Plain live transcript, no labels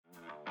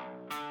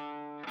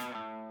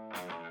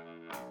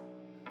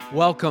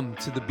Welcome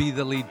to the Be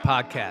the Lead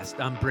podcast.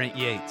 I'm Brent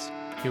Yates.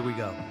 Here we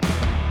go.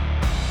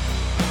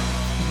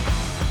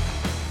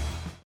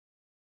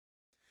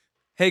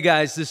 Hey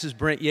guys, this is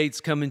Brent Yates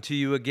coming to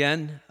you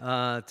again.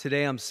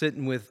 Today I'm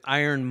sitting with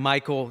Iron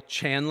Michael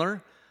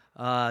Chandler.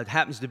 It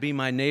happens to be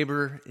my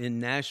neighbor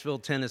in Nashville,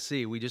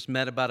 Tennessee. We just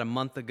met about a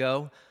month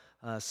ago.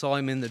 Saw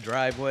him in the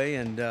driveway,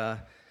 and I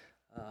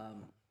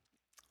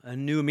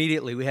knew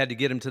immediately we had to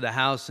get him to the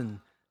house and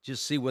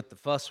just see what the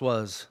fuss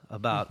was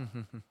about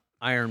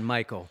Iron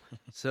Michael.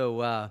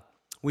 So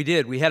we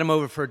did. We had him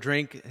over for a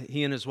drink,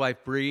 he and his wife,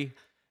 Bree,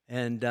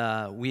 and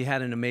we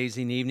had an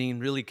amazing evening,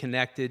 really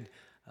connected.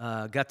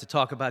 Got to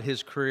talk about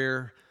his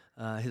career,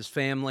 his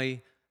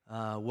family,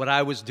 what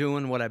I was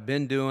doing, what I've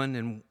been doing,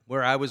 and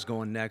where I was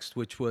going next,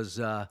 which was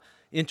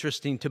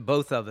interesting to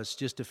both of us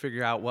just to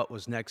figure out what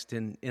was next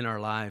in our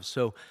lives.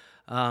 So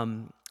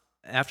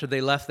after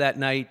they left that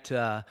night,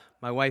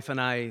 my wife and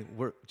I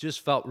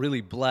just felt really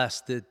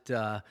blessed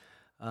that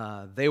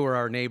they were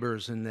our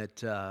neighbors and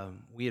that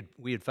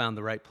we had found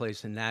the right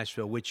place in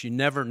Nashville, which you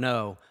never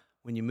know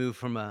when you move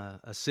from a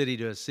city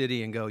to a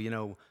city and go, you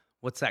know,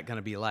 what's that going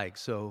to be like?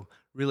 So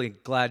really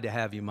glad to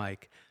have you,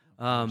 Mike.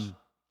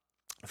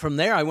 From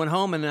there, I went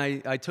home and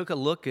I took a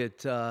look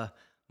at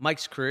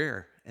Mike's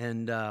career.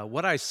 And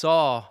what I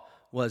saw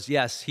was,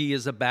 yes, he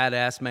is a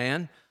badass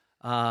man.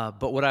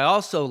 But what I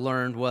also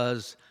learned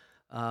was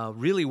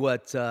really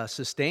what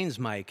sustains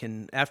Mike.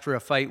 And after a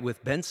fight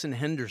with Benson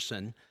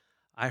Henderson,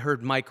 I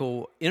heard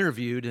Michael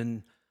interviewed,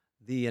 and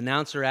the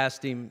announcer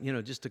asked him, you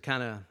know, just to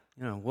kind of,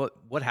 you know,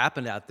 what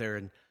happened out there.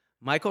 And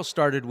Michael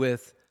started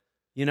with,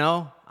 you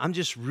know, I'm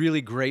just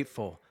really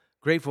grateful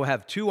to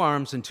have two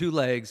arms and two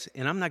legs,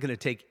 and I'm not going to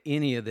take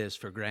any of this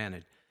for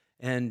granted.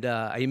 And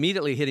I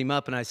immediately hit him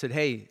up, and I said,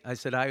 hey, I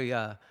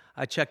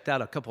checked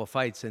out a couple of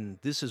fights, and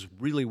this is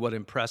really what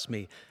impressed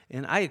me.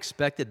 And I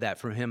expected that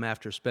from him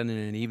after spending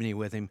an evening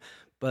with him.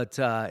 But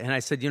and I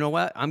said, you know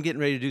what? I'm getting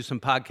ready to do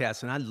some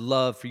podcasts, and I'd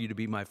love for you to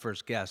be my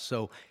first guest.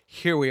 So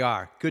here we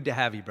are. Good to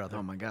have you, brother.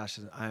 Oh, my gosh.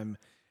 I'm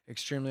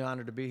extremely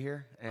honored to be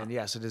here. And,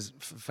 yes, it is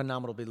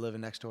phenomenal to be living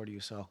next door to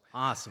you. So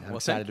awesome. I'm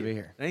excited to be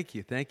here. Thank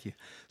you.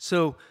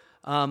 So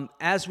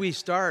as we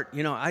start,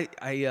 you know,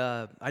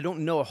 I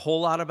don't know a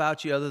whole lot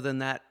about you other than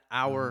that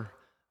hour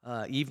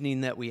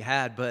evening that we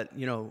had. But,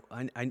 you know,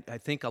 I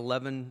think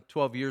 11,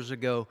 12 years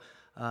ago,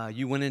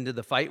 you went into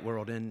the fight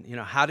world. And, you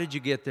know, how did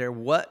you get there?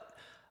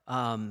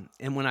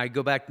 And when I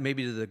go back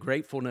maybe to the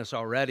gratefulness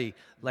already,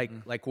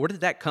 like where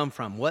did that come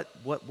from?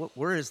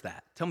 Where is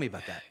that? Tell me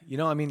about that. You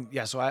know, I mean,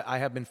 yeah, so I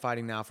have been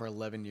fighting now for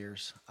 11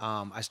 years.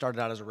 I started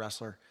out as a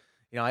wrestler.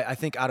 You know, I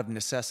think out of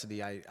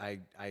necessity, I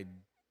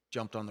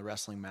jumped on the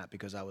wrestling mat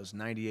because I was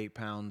 98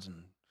 pounds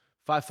and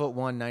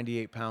 5'1",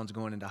 98 pounds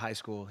going into high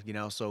school, you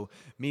know, so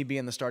me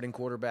being the starting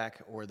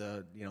quarterback or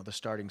the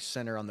starting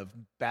center on the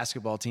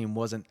basketball team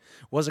wasn't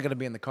going to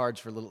be in the cards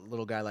for a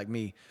little guy like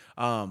me.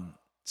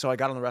 So I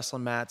got on the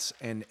wrestling mats,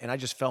 and I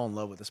just fell in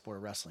love with the sport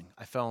of wrestling.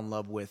 I fell in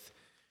love with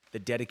the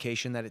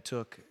dedication that it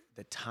took,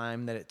 the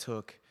time that it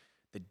took,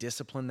 the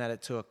discipline that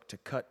it took to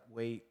cut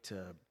weight,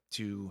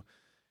 to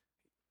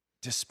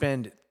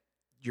spend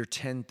your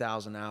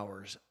 10,000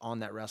 hours on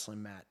that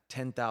wrestling mat,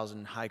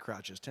 10,000 high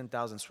crouches,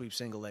 10,000 sweep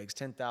single legs,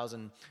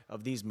 10,000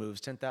 of these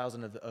moves,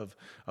 10,000 of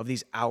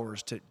these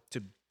hours to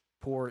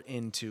pour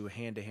into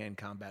hand-to-hand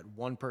combat,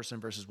 one person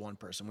versus one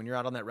person. When you're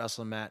out on that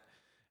wrestling mat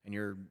and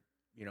you're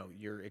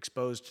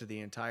exposed to the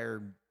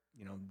entire,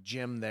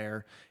 gym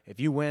there. If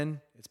you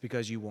win, it's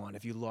because you won.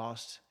 If you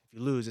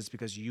lose, it's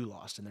because you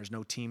lost. And there's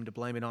no team to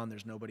blame it on.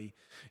 There's nobody,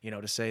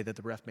 to say that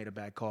the ref made a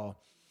bad call.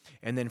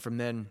 And then from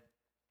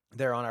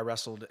there on, I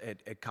wrestled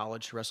at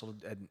college,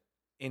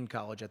 in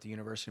college at the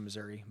University of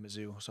Missouri,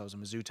 Mizzou. So I was a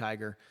Mizzou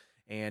Tiger.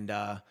 And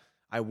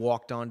I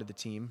walked onto the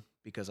team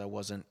because I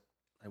wasn't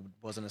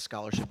a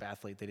scholarship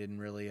athlete. They didn't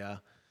really...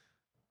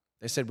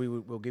 They said,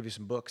 we'll give you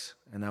some books,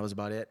 and that was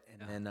about it.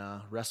 And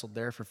then wrestled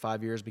there for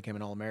 5 years, became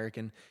an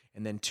All-American.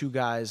 And then two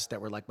guys that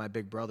were like my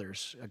big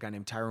brothers, a guy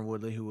named Tyron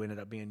Woodley, who ended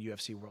up being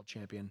UFC world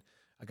champion,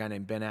 a guy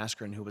named Ben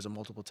Askren, who was a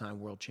multiple-time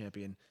world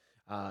champion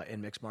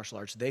in mixed martial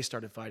arts. They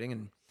started fighting,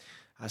 and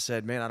I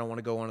said, man, I don't want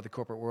to go on to the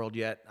corporate world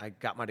yet. I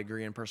got my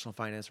degree in personal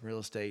finance and real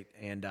estate,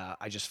 and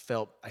I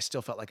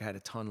still felt like I had a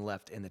ton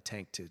left in the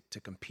tank to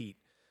compete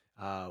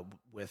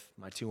with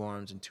my two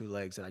arms and two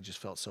legs, that I just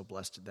felt so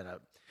blessed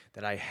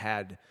that I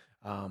had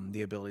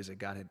the abilities that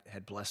God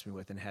had blessed me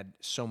with, and had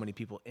so many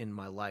people in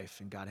my life,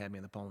 and God had me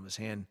in the palm of his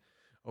hand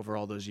over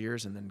all those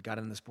years. And then got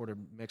into the sport of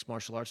mixed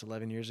martial arts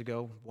 11 years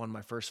ago, won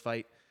my first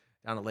fight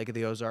down at Lake of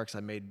the Ozarks.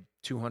 I made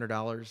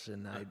 $200,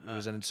 and I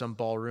was in some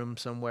ballroom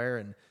somewhere,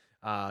 and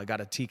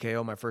got a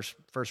TKO my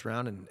first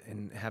round,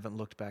 and haven't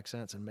looked back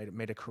since, and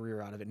made a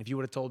career out of it. And if you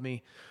would have told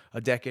me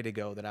a decade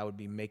ago that I would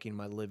be making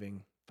my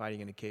living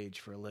fighting in a cage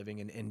for a living,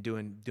 and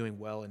doing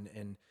well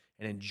and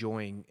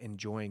enjoying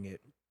it,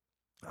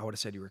 I would have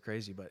said you were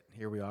crazy. But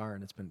here we are,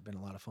 and it's been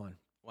a lot of fun.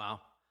 Wow.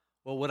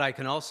 Well, what I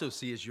can also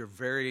see is you're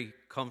very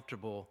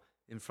comfortable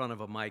in front of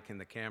a mic and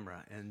the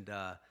camera, and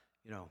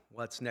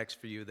what's next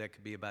for you. That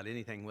could be about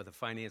anything with a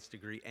finance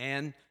degree,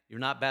 and you're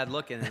not bad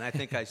looking. And I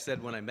think I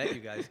said when I met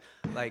you guys,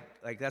 like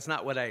that's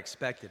not what I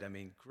expected. I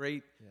mean,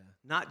 great,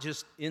 not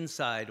just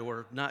inside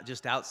or not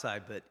just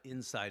outside, but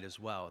inside as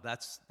well.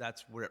 That's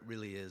where it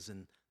really is,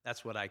 and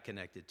that's what I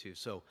connected to.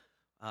 So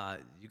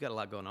you got a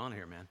lot going on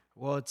here, man.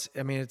 Well, it's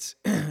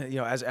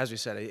as we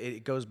said,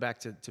 it goes back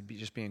to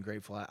just being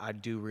grateful. I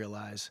do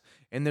realize,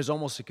 and there's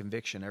almost a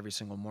conviction every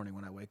single morning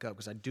when I wake up,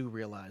 because I do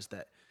realize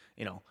that,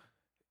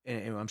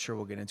 and I'm sure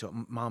we'll get into it,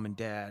 mom and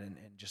dad and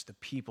just the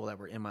people that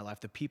were in my life,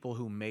 the people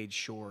who made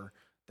sure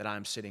that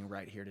I'm sitting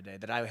right here today,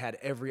 that I had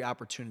every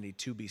opportunity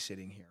to be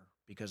sitting here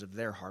because of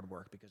their hard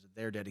work, because of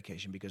their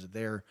dedication, because of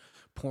their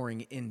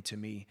pouring into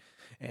me.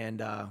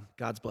 And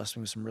God's blessed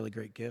me with some really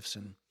great gifts,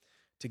 and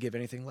to give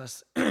anything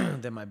less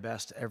than my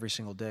best every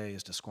single day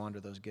is to squander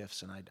those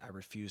gifts. And I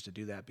refuse to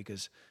do that,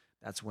 because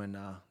that's when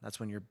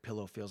your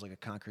pillow feels like a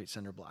concrete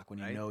cinder block, when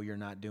you know you're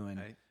not doing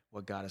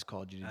what God has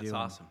called you to do. That's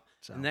awesome.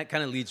 So. And that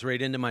kind of leads right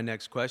into my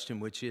next question,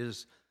 which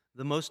is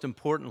the most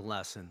important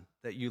lesson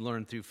that you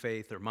learned through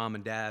faith or mom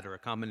and dad or a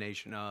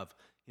combination of,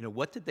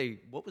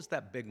 what was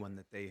that big one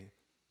that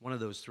one of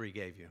those three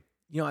gave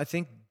you? I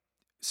think,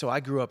 so I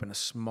grew up in a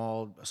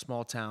small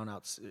town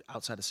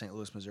outside of St.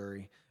 Louis,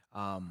 Missouri.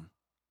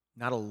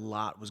 Not a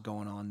lot was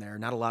going on there.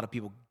 Not a lot of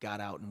people got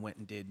out and went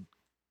and did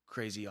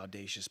crazy,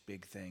 audacious,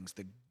 big things.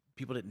 The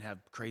people didn't have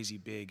crazy,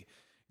 big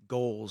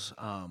goals.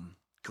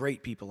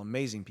 Great people,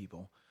 amazing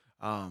people.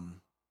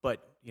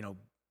 But,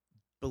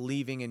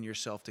 believing in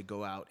yourself to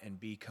go out and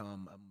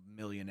become a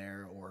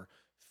millionaire or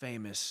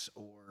famous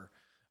or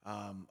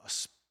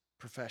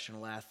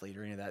professional athlete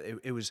or any of that,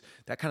 it was,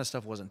 that kind of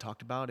stuff wasn't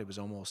talked about. It was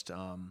almost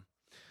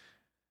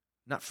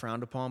not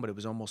frowned upon, but it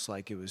was almost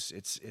like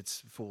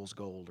it's fool's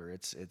gold, or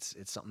it's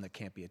something that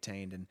can't be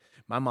attained. And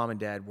my mom and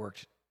dad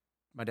worked.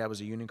 My dad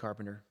was a union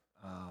carpenter,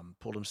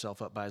 pulled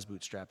himself up by his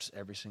bootstraps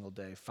every single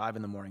day, 5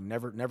 a.m,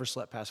 never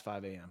slept past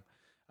 5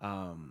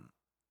 a.m.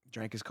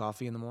 Drank his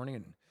coffee in the morning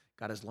and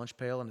got his lunch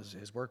pail and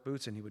his work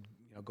boots, and he would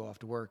go off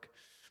to work.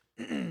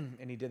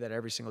 And he did that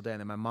every single day. And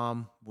then my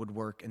mom would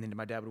work, and then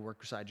my dad would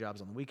work side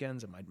jobs on the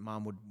weekends, and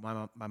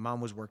my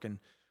mom was working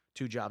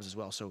 2 jobs as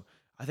well. So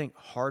I think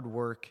hard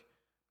work,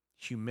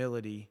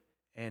 humility,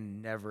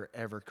 and never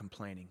ever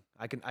complaining.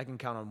 I can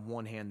count on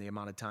one hand the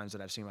amount of times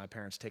that I've seen my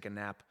parents take a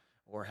nap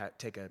or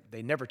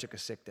they never took a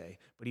sick day,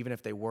 but even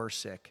if they were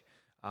sick,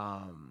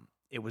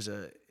 it was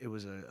a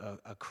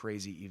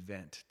crazy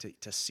event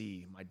to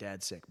see my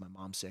dad sick, my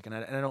mom sick. And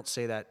I don't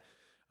say that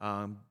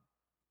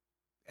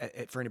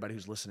for anybody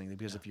who's listening,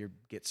 because if you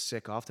get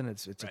sick often,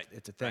 it's a thing.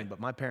 Right. But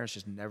my parents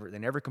just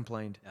never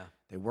complained. Yeah.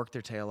 They worked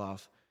their tail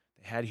off.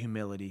 They had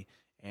humility,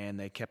 and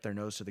they kept their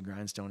nose to the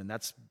grindstone. And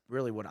that's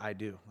really what I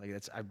do.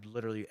 I've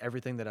literally,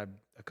 everything that I've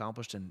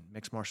accomplished in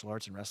mixed martial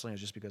arts and wrestling is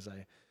just because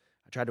I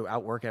tried to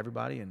outwork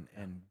everybody,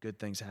 and good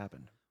things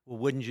happened. Well,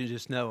 wouldn't you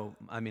just know?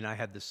 I mean, I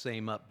had the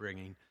same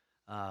upbringing.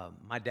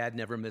 My dad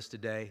never missed a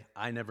day.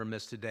 I never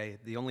missed a day.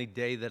 The only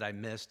day that I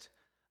missed,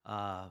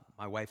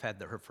 my wife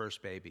had her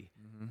first baby.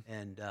 Mm-hmm.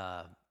 And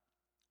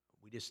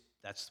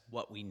that's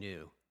what we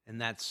knew. And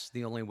that's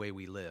the only way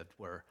we lived,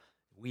 where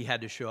we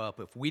had to show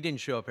up. If we didn't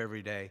show up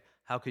every day,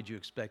 how could you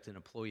expect an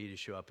employee to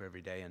show up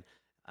every day? And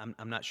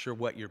I'm not sure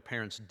what your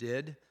parents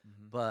did,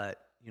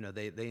 but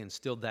they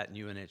instilled that in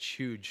you, and it's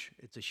huge.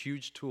 It's a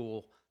huge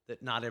tool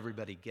that not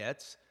everybody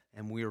gets.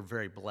 And we are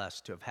very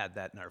blessed to have had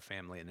that in our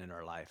family and in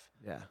our life.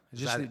 Yeah,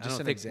 I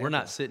don't think we're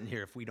not sitting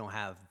here if we don't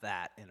have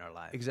that in our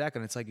life. Exactly,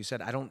 and it's like you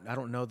said. I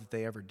don't know that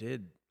they ever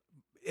did.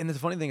 And the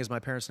funny thing is, my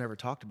parents never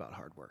talked about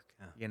hard work.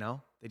 Yeah.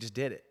 They just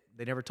did it.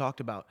 They never talked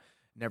about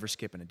never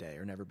skipping a day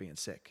or never being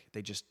sick.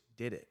 They just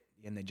did it,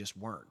 and they just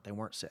weren't. They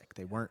weren't sick.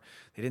 They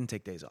didn't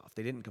take days off.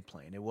 They didn't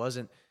complain. It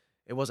wasn't.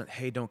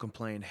 Hey, don't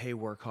complain. Hey,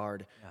 work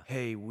hard. Yeah.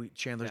 Hey,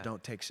 Chandlers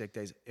don't take sick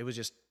days. It was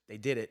just they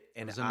did it,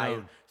 and I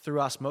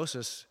through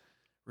osmosis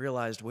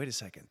realized, wait a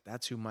second,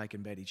 that's who Mike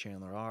and Betty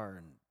Chandler are,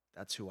 and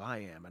that's who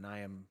I am, and I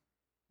am,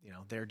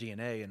 their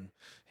DNA, and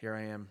here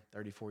I am,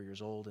 34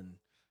 years old, and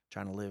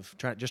trying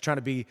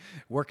to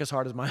work as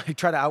hard as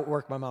try to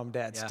outwork my mom and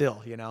dad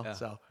still, Yeah.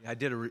 So I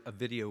did a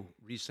video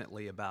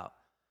recently about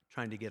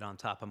trying to get on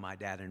top of my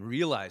dad and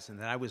realizing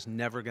that I was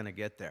never going to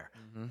get there.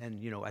 Mm-hmm.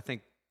 And, I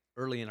think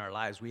early in our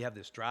lives, we have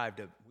this drive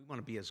we want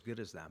to be as good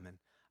as them, and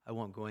I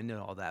won't go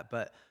into all that,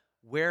 but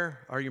where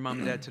are your mom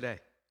and dad today?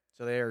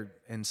 So they are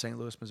in St.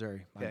 Louis,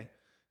 Missouri. Okay.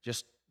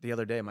 Just the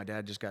other day, my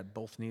dad just got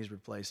both knees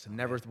replaced. I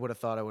never would have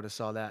thought I would have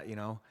saw that,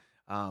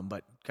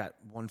 but got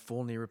one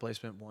full knee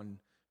replacement, one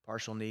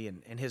partial knee,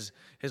 and his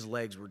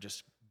legs were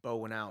just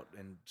bowing out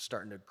and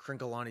starting to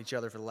crinkle on each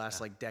other for the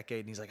last decade.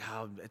 And he's like,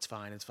 "Oh, it's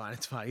fine.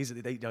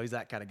 He's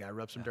that kind of guy.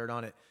 Rub some dirt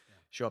on it,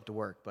 show up to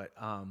work." But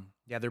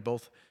they're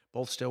both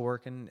still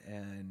working,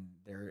 and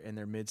they're in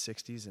their mid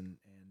 60s and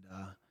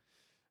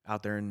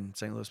out there in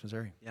St. Louis,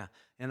 Missouri. Yeah,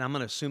 and I'm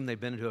going to assume they've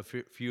been to a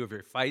few of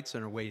your fights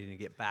and are waiting to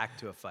get back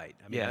to a fight.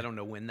 I mean, I don't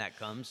know when that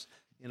comes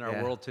in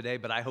our world today,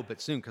 but I hope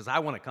it's soon, because I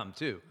want to come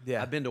too.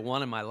 Yeah. I've been to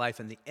one in my life,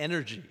 and the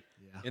energy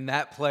in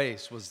that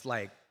place was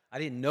like, I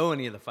didn't know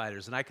any of the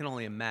fighters, and I can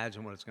only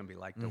imagine what it's going to be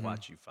like to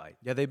watch you fight.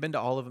 Yeah, they've been to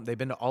all of them. They've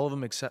been to all of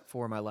them except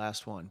for my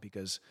last one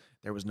because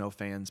there was no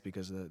fans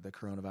because of the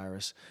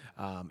coronavirus.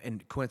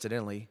 And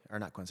coincidentally, or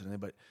not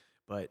coincidentally,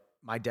 but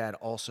my dad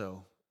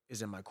also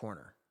is in my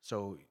corner.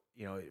 So,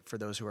 you know, for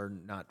those who are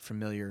not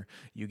familiar,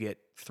 you get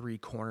 3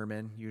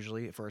 cornermen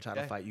usually. For a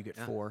title fight, you get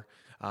 4.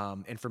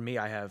 And for me,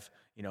 I have,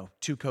 you know,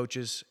 2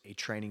 coaches, a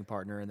training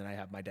partner, and then I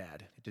have my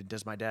dad.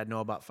 Does my dad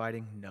know about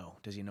fighting? No.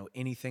 Does he know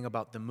anything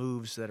about the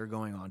moves that are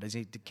going on?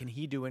 Can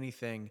he do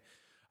anything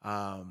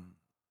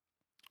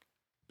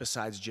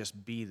besides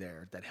just be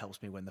there that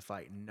helps me win the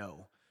fight?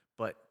 No.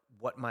 But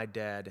what my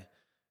dad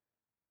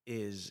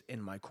is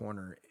in my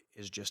corner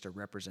is just a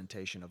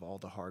representation of all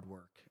the hard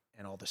work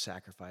and all the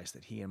sacrifice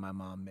that he and my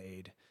mom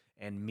made,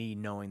 and me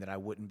knowing that I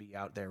wouldn't be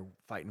out there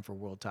fighting for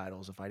world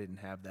titles if I didn't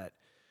have that,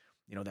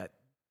 you know, that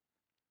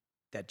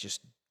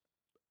just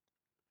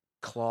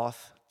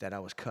cloth that I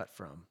was cut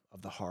from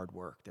of the hard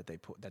work that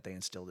they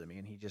instilled in me.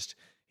 And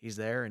he's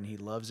there and he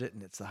loves it,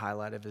 and it's the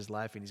highlight of his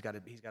life. And he's got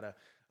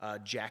a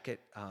jacket,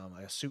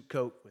 a suit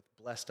coat with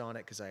blessed on it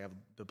because I have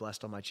the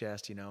blessed on my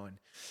chest, you know. And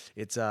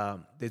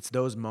it's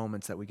those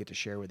moments that we get to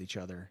share with each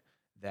other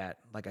that,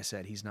 like I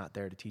said, he's not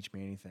there to teach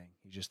me anything.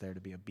 He's just there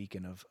to be a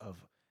beacon of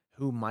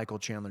who Michael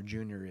Chandler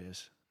Jr.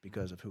 is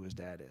because of who his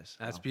dad is.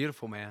 That's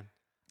beautiful, man.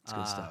 It's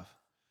good stuff.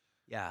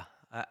 Yeah.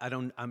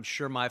 I'm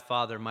sure my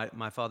father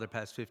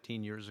passed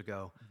 15 years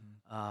ago.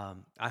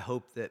 I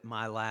hope that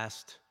my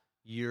last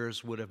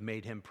years would have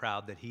made him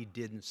proud that he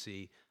didn't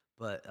see,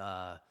 but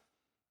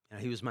you know,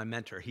 he was my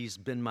mentor. He's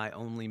been my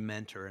only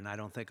mentor, and I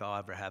don't think I'll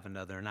ever have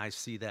another. And I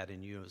see that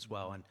in you as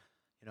well. And,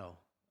 you know,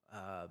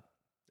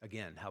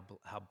 again,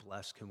 how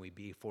blessed can we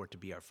be for it to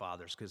be our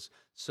fathers? Because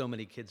so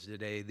many kids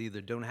today, they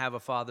either don't have a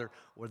father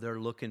or they're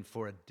looking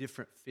for a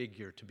different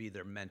figure to be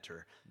their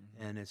mentor.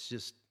 And it's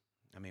just,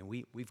 I mean,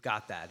 we've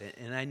got that.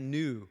 And I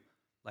knew,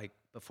 like,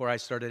 before I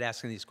started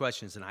asking these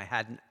questions, and I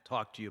hadn't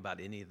talked to you about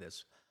any of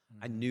this,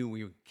 I knew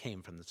we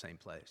came from the same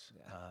place.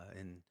 Yeah.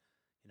 And,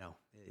 you know,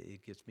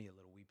 it gets me a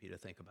little weepy to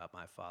think about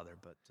my father,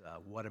 but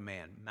what a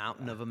man,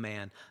 mountain of a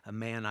man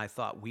I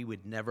thought we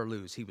would never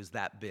lose. He was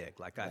that big.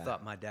 Like, I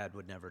thought my dad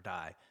would never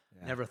die.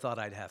 Never thought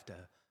I'd have to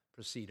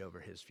proceed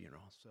over his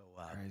funeral. So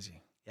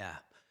Crazy. Yeah.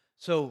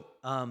 So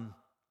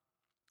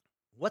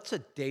what's a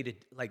day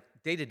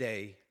to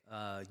day?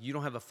 You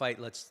don't have a fight.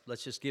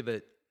 Let's just give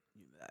it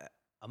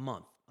a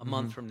month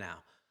from now.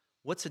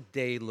 What's a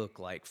day look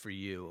like for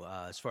you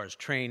as far as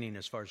training,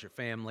 as far as your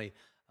family?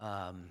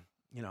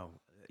 You know,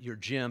 your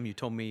gym. You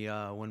told me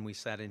when we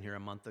sat in here a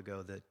month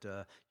ago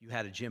that you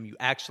had a gym. You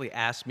actually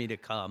asked me to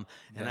come,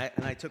 and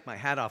I took my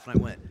hat off and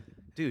I went,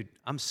 dude,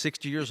 I'm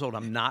 60 years old.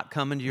 I'm not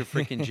coming to your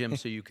freaking gym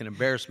so you can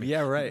embarrass me.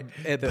 Yeah, right.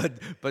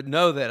 But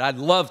know that I'd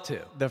love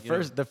to.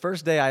 The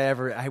first day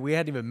we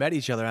hadn't even met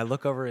each other. I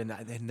look over and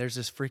there's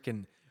this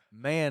freaking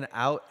man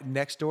out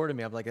next door to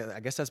me. I'm like, I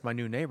guess that's my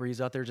new neighbor.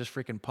 He's out there just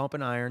freaking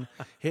pumping iron,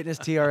 hitting his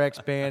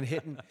TRX band,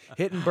 hitting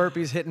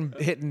burpees,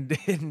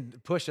 hitting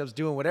push-ups,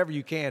 doing whatever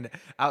you can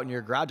out in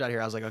your garage out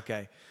here. I was like,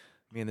 okay,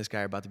 me and this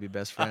guy are about to be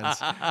best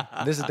friends.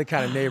 This is the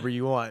kind of neighbor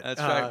you want.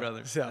 That's right,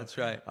 brother. That's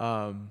right.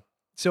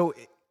 So,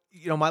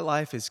 you know, my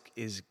life is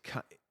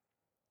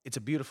it's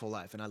a beautiful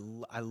life,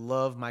 and I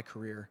love my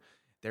career.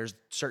 There's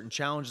certain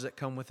challenges that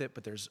come with it,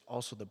 but there's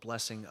also the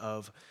blessing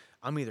of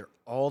I'm either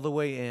all the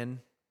way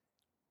in,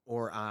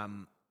 or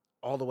I'm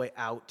all the way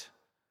out,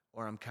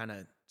 or I'm kind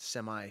of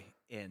semi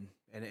in.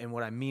 And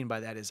what I mean by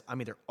that is I'm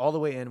either all the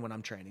way in when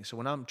I'm training. So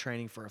when I'm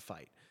training for a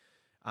fight,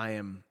 I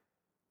am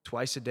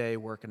twice a day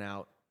working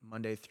out,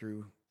 Monday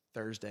through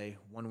Thursday,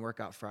 1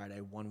 workout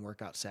Friday, 1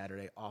 workout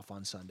Saturday, off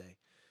on Sunday.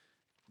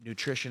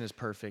 Nutrition is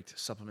perfect.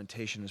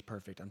 Supplementation is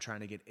perfect. I'm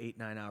trying to get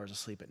 8-9 hours of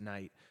sleep at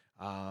night.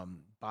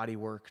 Body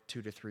work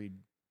 2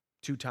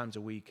 times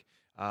a week.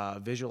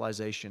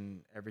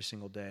 Visualization every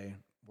single day.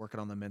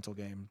 Working on the mental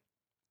game.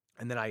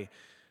 And then I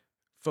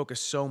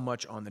focus so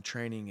much on the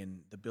training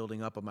and the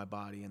building up of my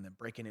body and then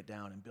breaking it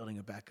down and building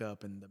it back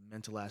up and the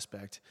mental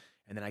aspect.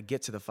 And then I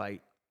get to the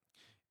fight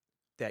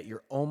that you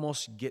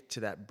almost get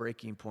to that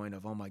breaking point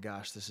of, oh my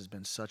gosh, this has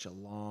been such a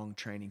long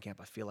training camp.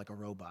 I feel like a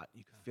robot.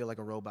 You can feel like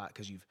a robot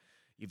because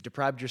you've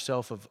deprived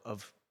yourself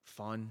of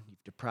fun.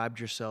 You've deprived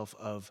yourself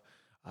of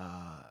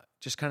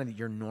just kind of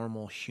your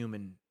normal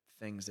human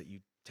things that you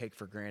take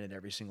for granted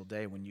every single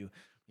day when you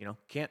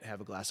can't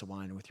have a glass of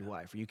wine with your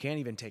wife, or you can't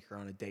even take her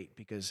on a date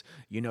because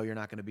you know you're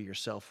not going to be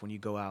yourself when you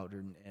go out,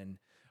 and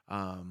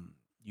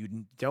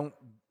you don't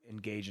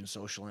engage in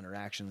social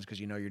interactions because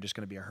you know you're just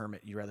going to be a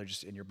hermit. You rather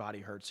just, and your body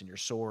hurts and you're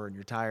sore and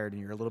you're tired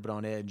and you're a little bit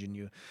on edge, and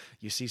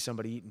you see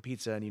somebody eating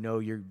pizza and you know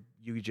you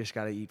just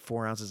got to eat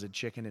 4 ounces of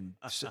chicken and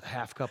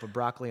half cup of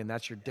broccoli, and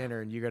that's your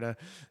dinner, and you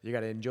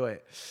gotta enjoy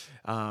it.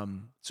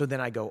 So then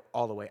I go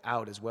all the way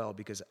out as well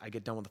because I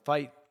get done with the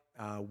fight,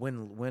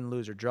 win,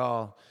 lose or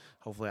draw.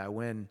 Hopefully I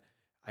win.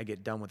 I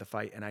get done with the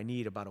fight, and I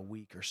need about a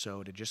week or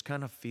so to just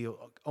kind of feel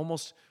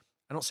almost,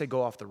 I don't say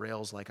go off the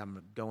rails like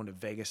I'm going to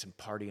Vegas and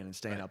partying and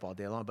staying up all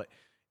day long, but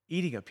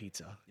eating a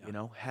pizza,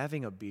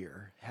 having a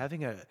beer,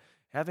 having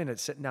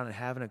sitting down and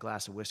having a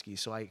glass of whiskey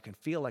so I can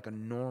feel like a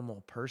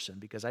normal person,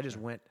 because I just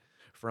went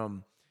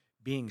from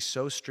being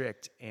so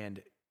strict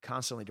and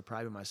constantly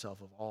depriving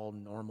myself of all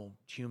normal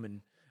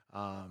human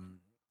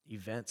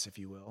events, if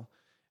you will.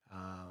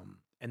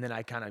 And then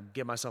I kind of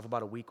give myself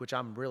about a week, which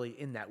I'm really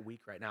in that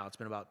week right now. It's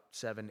been about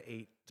 7,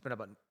 8, it's been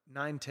about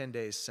 9, 10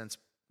 days since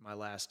my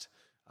last,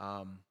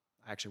 I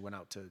actually went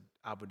out to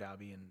Abu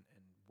Dhabi and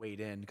weighed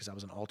in because I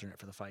was an alternate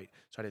for the fight.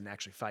 So I didn't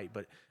actually fight,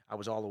 but I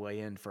was all the way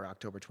in for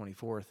October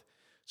 24th.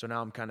 So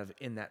now I'm kind of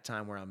in that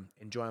time where I'm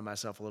enjoying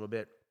myself a little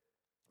bit.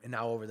 And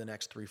now over the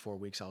next 3-4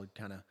 weeks, I'll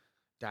kind of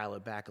dial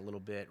it back a little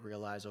bit,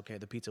 realize, okay,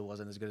 the pizza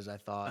wasn't as good as I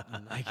thought.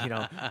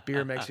 And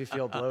beer makes me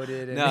feel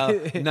bloated. And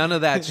no, none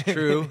of that's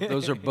true.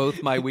 Those are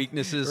both my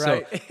weaknesses.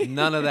 Right. So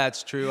none of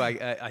that's true.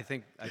 I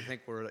think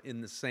we're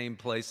in the same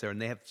place there,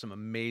 and they have some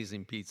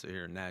amazing pizza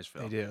here in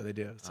Nashville. They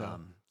do.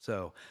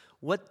 So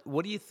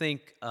what do you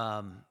think?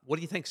 What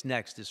do you think's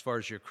next as far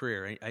as your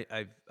career?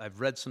 I've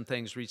read some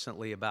things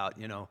recently about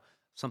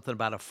something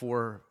about a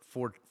four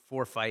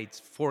fights,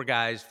 4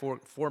 guys,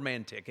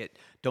 4-man ticket.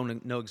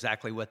 Don't know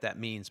exactly what that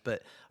means,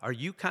 but are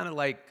you kind of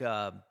like?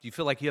 Do you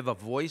feel like you have a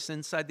voice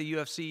inside the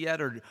UFC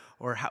yet,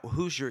 or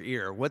who's your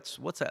ear? What's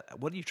that?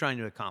 What are you trying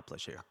to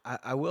accomplish here?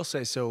 I will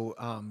say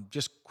so.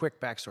 Just quick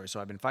backstory.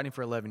 So I've been fighting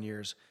for 11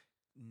 years.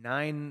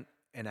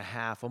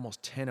 9.5,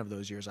 almost 10 of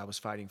those years, I was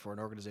fighting for an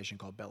organization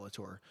called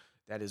Bellator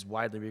that is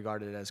widely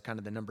regarded as kind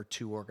of the number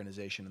 2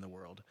 organization in the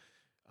world.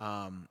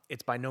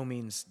 It's by no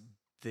means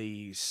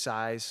the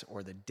size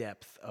or the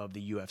depth of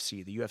the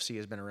UFC. The UFC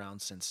has been around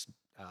since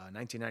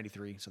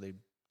 1993, so they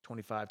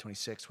 25,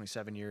 26,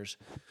 27 years.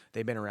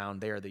 They've been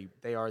around. They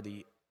are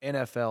the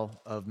NFL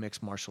of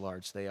mixed martial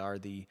arts. They are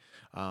the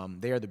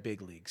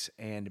big leagues,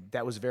 and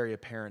that was very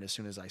apparent as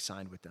soon as I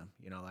signed with them.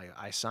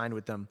 I signed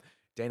with them.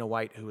 Dana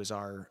White, who is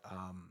our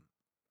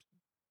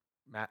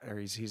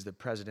he's the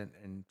president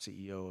and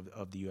CEO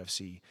of the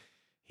UFC.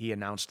 He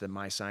announced that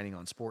my signing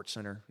on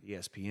SportsCenter,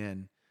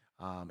 ESPN.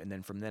 And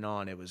then from then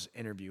on, it was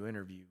interview,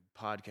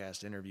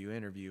 podcast,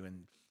 interview,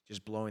 and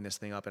just blowing this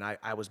thing up. And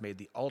I was made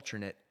the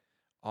alternate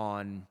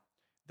on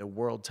the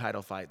world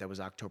title fight that was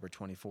October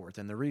 24th.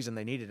 And the reason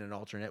they needed an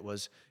alternate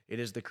was it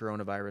is the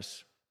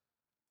coronavirus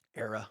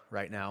era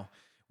right now.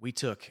 We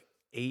took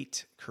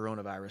 8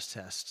 coronavirus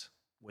tests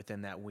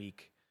within that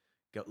week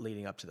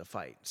leading up to the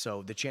fight.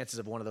 So the chances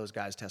of one of those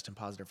guys testing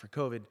positive for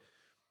COVID,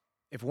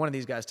 if one of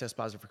these guys tests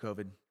positive for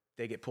COVID,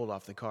 they get pulled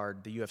off the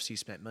card. The UFC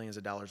spent millions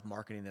of dollars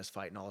marketing this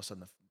fight, and all of a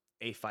sudden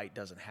a fight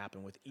doesn't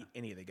happen with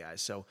any of the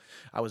guys. So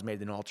I was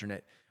made an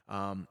alternate.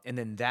 And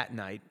then that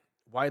night,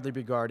 widely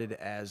regarded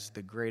as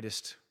the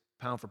greatest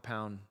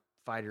pound-for-pound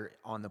fighter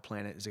on the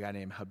planet is a guy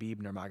named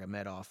Khabib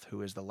Nurmagomedov,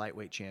 who is the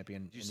lightweight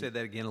champion. Did you say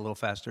that again a little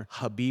faster?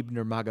 Khabib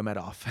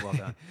Nurmagomedov. Well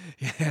done.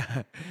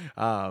 Yeah.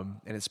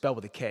 And it's spelled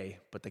with a K,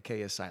 but the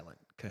K is silent.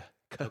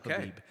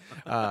 Okay.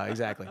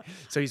 Exactly.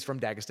 So he's from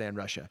Dagestan,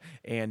 Russia.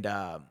 And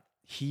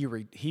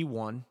he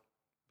won.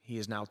 He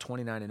is now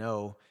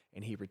 29-0,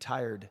 and he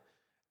retired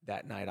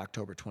that night,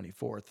 October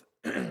 24th.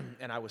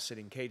 And I was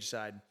sitting cage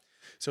side.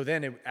 So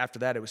then after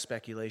that, it was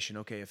speculation.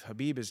 Okay, if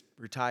Khabib is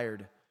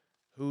retired,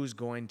 who's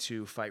going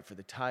to fight for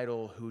the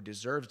title? Who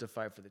deserves to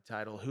fight for the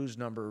title? Who's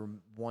number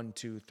 1,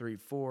 2, 3,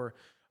 4?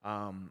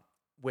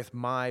 With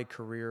my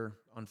career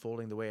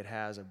unfolding the way it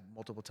has, a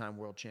multiple-time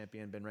world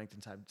champion, been ranked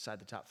inside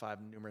the top 5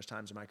 numerous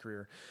times in my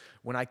career.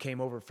 When I came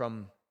over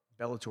from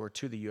Bellator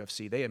to the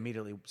UFC, they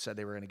immediately said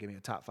they were going to give me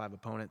a top 5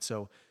 opponent.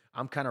 So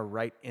I'm kind of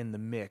right in the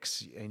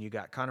mix. And you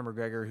got Conor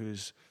McGregor,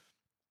 who's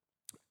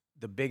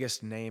the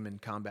biggest name in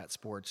combat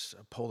sports,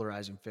 a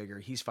polarizing figure.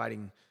 He's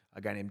fighting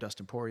a guy named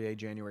Dustin Poirier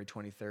January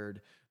 23rd.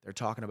 They're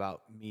talking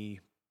about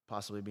me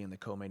possibly being the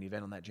co-main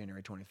event on that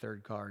January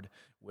 23rd card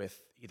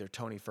with either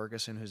Tony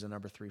Ferguson, who's the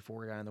number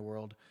 3-4 guy in the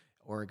world,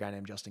 or a guy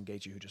named Justin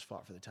Gaethje, who just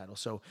fought for the title.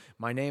 So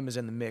my name is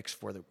in the mix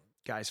for the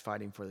guys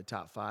fighting for the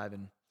top 5,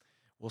 and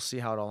we'll see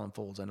how it all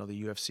unfolds. I know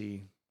the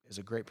UFC is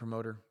a great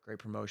promoter, great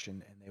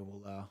promotion, and they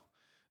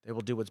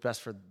will do what's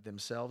best for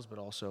themselves, but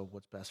also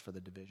what's best for the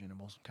division, and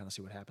we'll kind of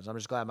see what happens. I'm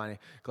just glad my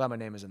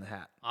name is in the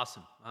hat.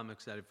 Awesome. I'm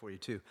excited for you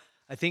too.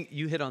 I think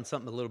you hit on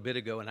something a little bit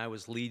ago, and I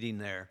was leading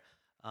there.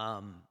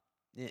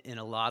 In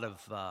a lot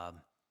of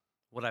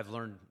what I've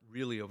learned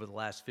really over the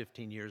last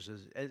 15 years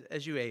is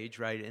as you age,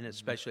 right, and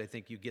especially I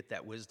think you get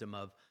that wisdom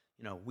of,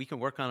 we can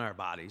work on our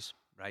bodies,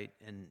 right,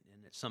 and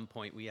at some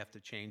point we have to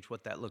change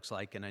what that looks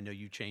like, and I know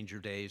you change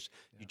your days,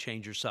 you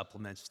change your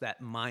supplements. That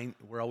mind,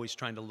 we're always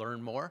trying to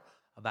learn more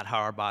about how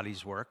our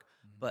bodies work,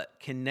 but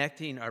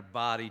connecting our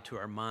body to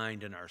our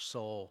mind and our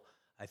soul,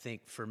 I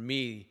think for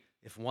me,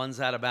 if one's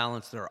out of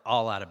balance, they're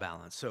all out of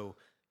balance. So,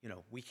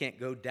 we can't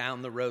go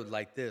down the road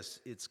like this.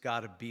 It's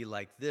got to be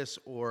like this,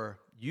 or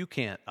you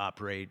can't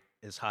operate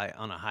as high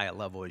on a high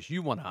level as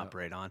you want to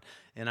operate on.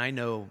 And I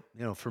know,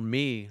 for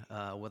me,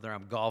 whether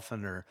I'm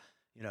golfing or,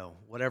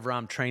 whatever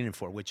I'm training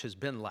for, which has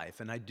been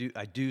life, and I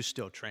do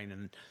still train,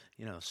 and,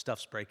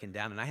 stuff's breaking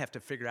down, and I have to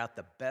figure out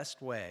the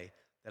best way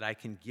that I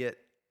can get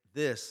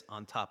this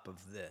on top of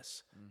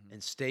this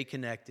and stay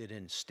connected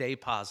and stay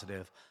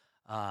positive.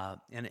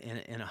 And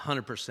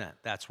 100%,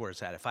 that's where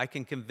it's at. If I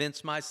can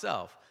convince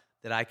myself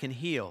that I can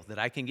heal, that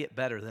I can get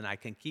better, then I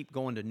can keep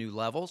going to new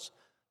levels,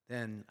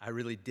 then I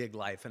really dig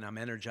life and I'm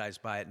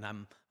energized by it. And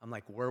I'm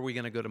like, where are we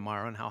going to go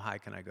tomorrow and how high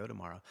can I go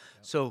tomorrow?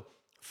 Yep. So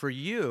for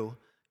you,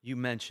 you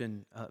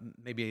mentioned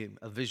maybe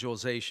a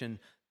visualization,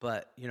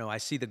 but I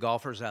see the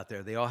golfers out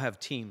there. They all have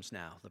teams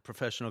now. The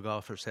professional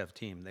golfers have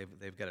teams.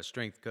 They've got a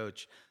strength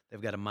coach.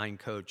 They've got a mind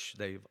coach.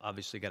 They've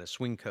obviously got a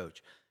swing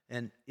coach.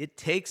 And it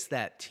takes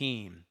that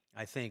team,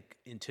 I think,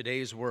 in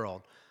today's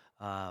world,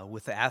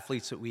 with the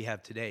athletes that we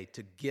have today,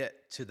 to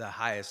get to the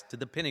highest, to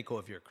the pinnacle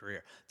of your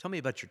career. Tell me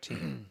about your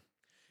team.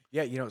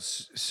 Yeah,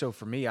 so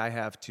for me, I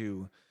have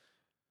to,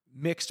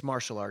 mixed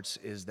martial arts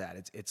is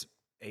that. It's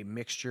a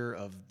mixture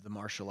of the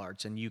martial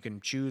arts, and you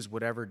can choose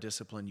whatever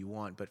discipline you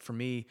want. But for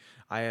me,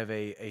 I have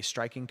a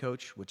striking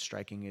coach, which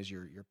striking is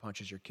your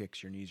punches, your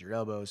kicks, your knees, your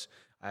elbows.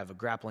 I have a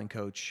grappling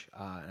coach,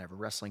 and I have a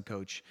wrestling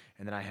coach,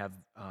 and then I have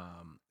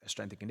a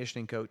strength and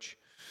conditioning coach.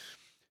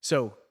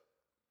 So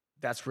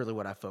that's really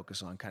what I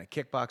focus on, kind of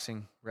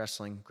kickboxing,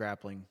 wrestling,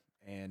 grappling,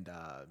 and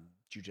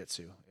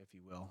jiu-jitsu, if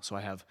you will. So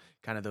I have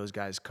kind of those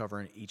guys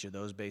covering each of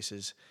those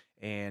bases.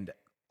 And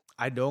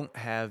I don't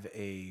have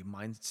a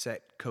mindset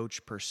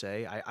coach per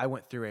se. I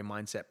went through a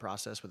mindset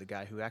process with a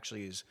guy who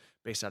actually is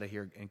based out of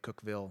here in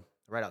Cookeville,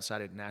 right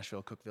outside of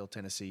Nashville, Cookeville,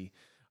 Tennessee.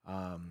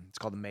 It's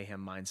called the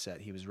Mayhem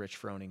Mindset. He was Rich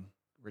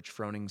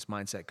Froning's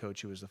mindset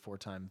coach, who was the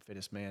 4-time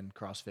fittest man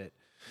CrossFit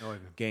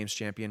Games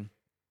champion.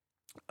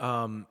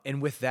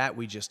 And with that,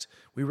 we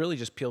really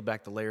just peeled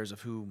back the layers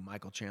of who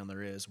Michael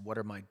Chandler is. What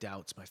are my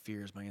doubts, my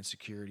fears, my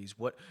insecurities?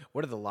 What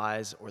are the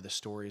lies or the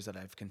stories that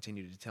I've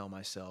continued to tell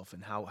myself?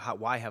 And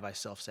why have I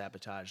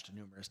self-sabotaged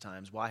numerous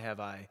times? Why have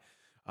I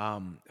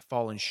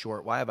fallen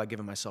short? Why have I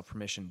given myself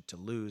permission to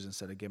lose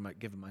instead of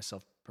giving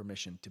myself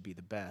permission to be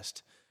the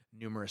best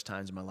numerous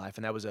times in my life?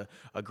 And that was a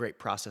great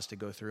process to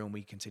go through. And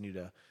we continue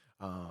to,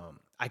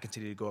 I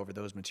continue to go over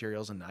those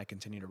materials, and I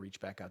continue to reach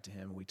back out to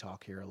him. And we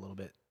talk here a little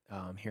bit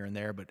here and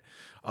there, but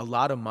a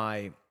lot of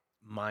my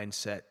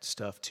mindset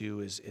stuff too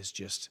is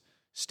just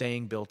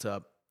staying built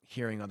up,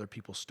 hearing other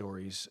people's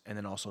stories, and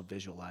then also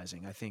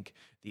visualizing. I think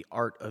the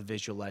art of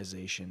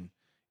visualization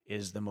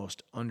is the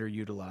most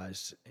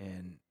underutilized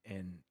and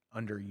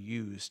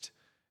underused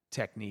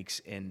techniques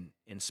in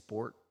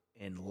sport,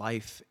 in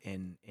life,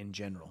 in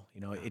general.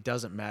 It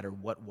doesn't matter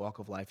what walk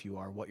of life you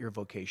are, what your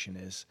vocation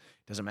is.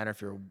 It doesn't matter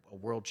if you're a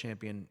world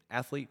champion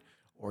athlete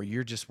or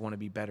you just want to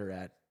be better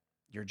at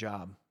your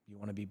job. You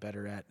want to be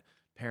better at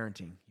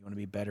parenting. You want to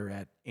be better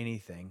at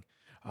anything.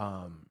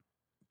 For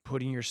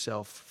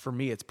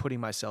me, it's putting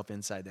myself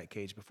inside that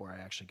cage before I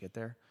actually get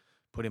there,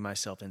 putting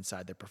myself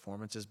inside the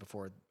performances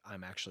before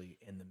I'm actually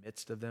in the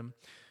midst of them,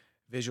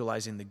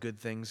 visualizing the good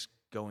things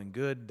going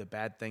good, the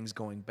bad things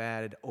going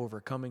bad,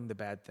 overcoming the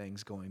bad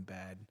things going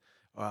bad,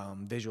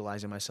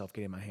 visualizing myself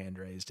getting my hand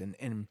raised.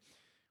 And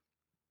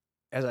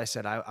as I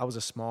said, I was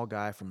a small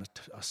guy from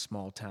a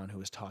small town who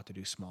was taught to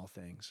do small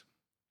things.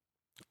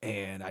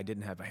 And I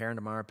didn't have a hair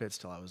under my armpits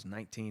till I was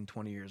 19,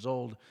 20 years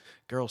old.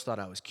 Girls thought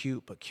I was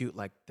cute, but cute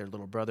like their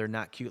little brother,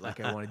 not cute like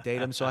I want to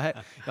date him. So I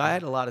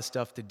had a lot of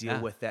stuff to deal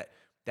with that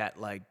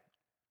like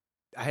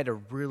I had to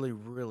really,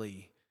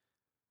 really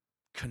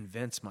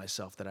convince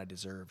myself that I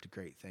deserved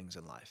great things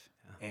in life.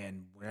 Yeah.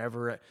 And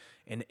whenever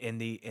in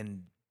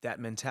that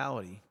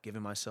mentality,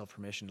 giving myself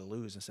permission to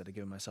lose instead of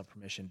giving myself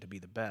permission to be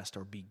the best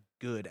or be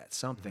good at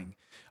something,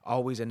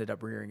 always ended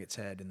up rearing its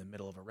head in the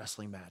middle of a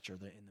wrestling match or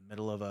in the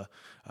middle of a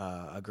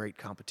great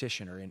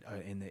competition or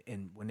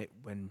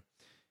when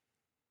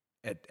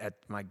at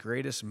my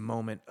greatest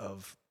moment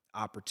of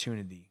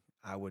opportunity,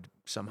 I would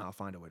somehow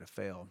find a way to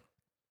fail.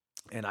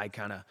 And I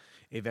kind of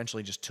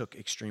eventually just took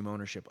extreme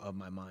ownership of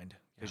my mind,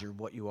 because you're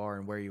what you are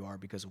and where you are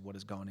because of what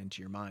has gone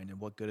into your mind. And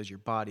what good is your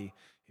body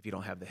if you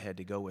don't have the head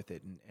to go with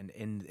it? And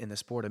in the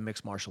sport of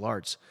mixed martial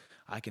arts,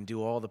 I can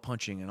do all the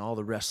punching and all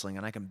the wrestling,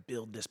 and I can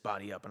build this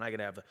body up, and I can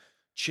have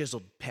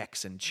chiseled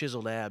pecs and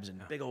chiseled abs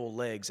and big old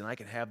legs, and I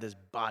can have this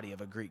body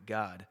of a Greek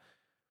god.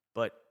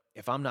 But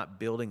if I'm not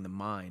building the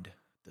mind,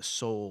 the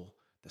soul,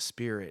 the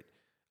spirit,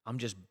 I'm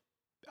just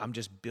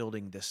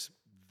building this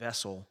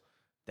vessel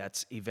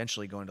that's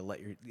eventually going to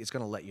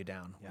let you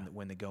down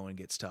when the going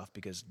gets tough,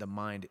 because the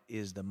mind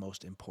is the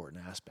most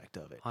important aspect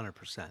of it.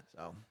 100%.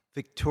 So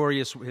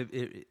victorious.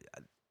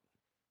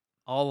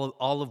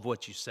 All of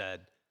what you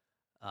said.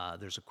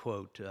 There's a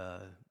quote,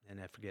 and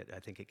I forget. I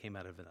think it came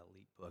out of an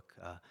elite book.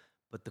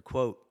 But the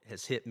quote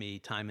has hit me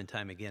time and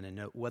time again. And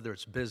whether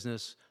it's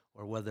business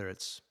or whether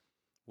it's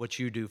what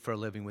you do for a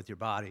living with your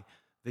body,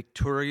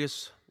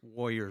 victorious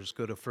warriors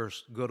go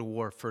to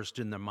war first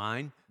in their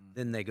mind,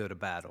 then they go to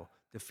battle.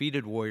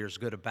 Defeated warriors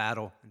go to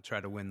battle and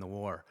try to win the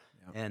war.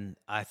 Yep. And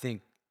I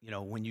think,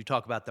 when you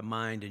talk about the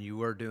mind and you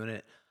were doing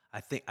it, I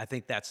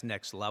think that's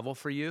next level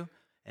for you.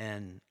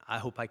 And I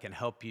hope I can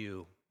help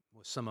you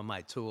with some of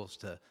my tools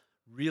to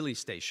really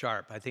stay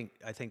sharp. I think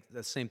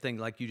the same thing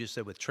like you just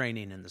said with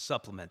training and the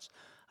supplements.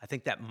 I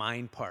think that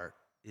mind part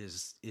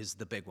is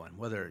the big one.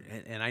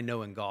 And I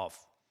know in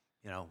golf,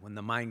 when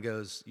the mind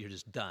goes, you're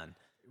just done.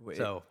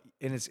 So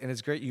and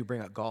it's great you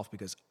bring up golf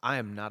because I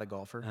am not a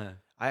golfer. uh,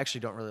 I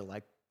actually don't really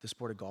like the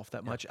sport of golf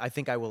that much. I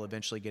think I will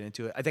eventually get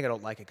into it. I think I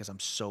don't like it because I'm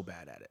so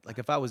bad at it. Like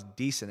if I was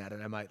decent at it,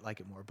 I might like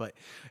it more. But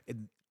it,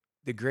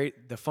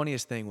 the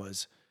funniest thing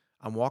was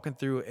I'm walking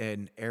through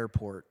an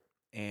airport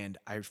and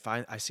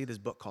I see this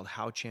book called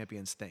How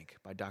Champions Think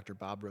by Dr.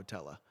 Bob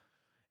Rotella,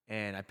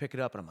 and I pick it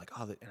up and I'm like,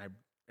 oh,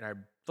 and I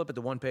flip it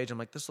to one page. I'm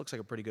like, this looks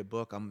like a pretty good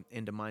book. I'm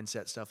into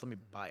mindset stuff. Let me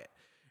buy it.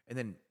 And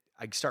then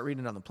I start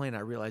reading it on the plane. And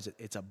I realize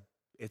it's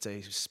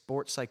a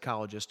sports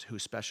psychologist who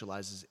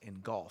specializes in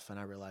golf. And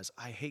I realize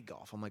I hate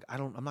golf. I'm like,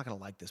 I'm not going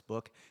to like this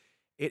book.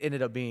 It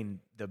ended up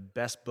being the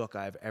best book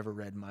I've ever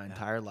read in my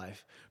entire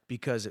life,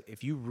 because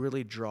if you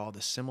really draw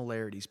the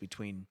similarities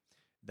between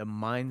the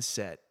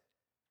mindset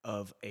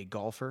of a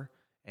golfer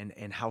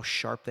and how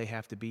sharp they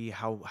have to be,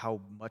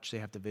 how much they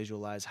have to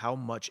visualize, how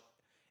much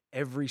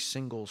every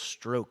single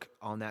stroke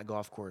on that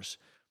golf course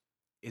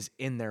is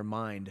in their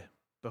mind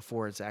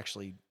before it's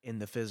actually in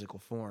the physical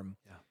form.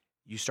 Yeah.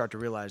 You start to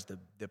realize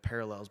the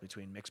parallels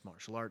between mixed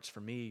martial arts, for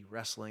me,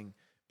 wrestling,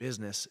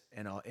 business,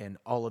 and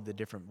all of the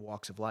different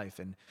walks of life.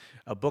 And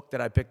a book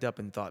that I picked up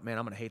and thought, man,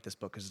 I'm going to hate this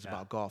book because it's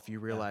about golf. You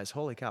realize,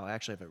 holy cow, I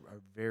actually have a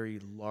very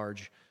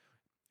large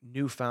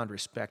newfound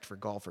respect for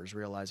golfers,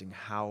 realizing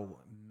how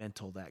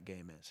mental that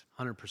game is.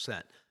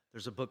 100%.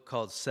 There's a book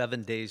called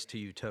 7 Days to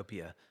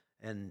Utopia,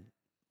 and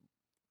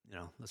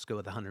let's go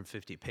with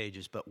 150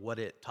 pages. But what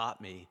it taught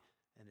me,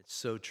 and it's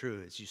so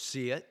true, is you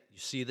see it, you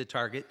see the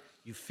target,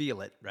 you feel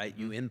it, right?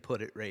 You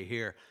input it right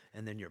here,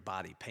 and then your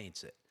body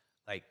paints it.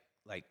 Like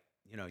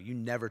you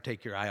never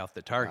take your eye off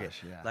the target.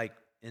 Gosh, yeah.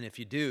 And if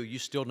you do, you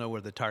still know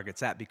where the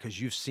target's at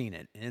because you've seen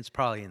it, and it's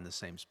probably in the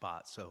same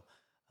spot. So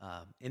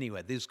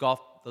anyway, those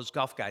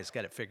golf guys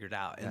got it figured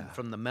out. And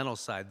from the mental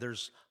side,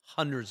 there's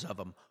hundreds of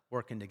them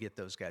working to get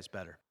those guys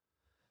better.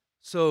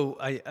 So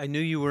I knew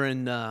you were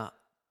in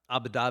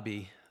Abu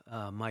Dhabi,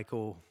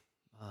 Michael,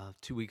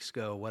 2 weeks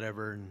ago,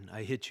 whatever, and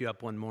I hit you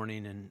up one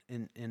morning,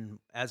 and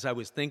as I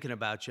was thinking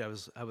about you,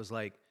 I was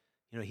like,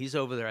 he's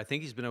over there. I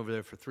think he's been over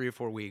there for 3 or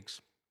 4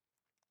 weeks.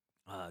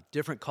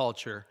 Different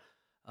culture,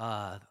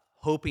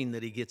 hoping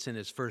that he gets in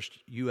his first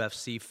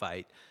UFC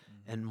fight.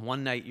 And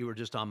one night you were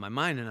just on my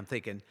mind, and I'm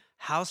thinking,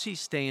 how's he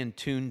staying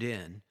tuned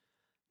in,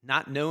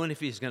 not knowing if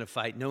he's going to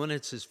fight, knowing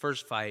it's his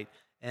first fight,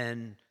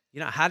 and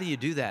how do you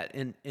do that?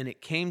 And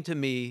it came to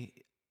me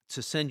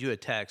to send you a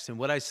text, and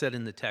what I said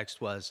in the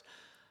text was,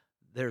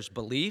 there's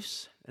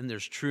beliefs and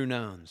there's true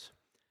knowns.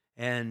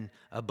 And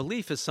a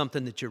belief is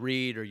something that you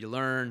read or you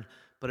learn,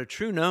 but a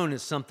true known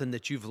is something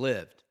that you've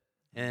lived.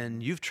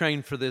 And you've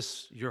trained for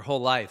this your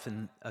whole life.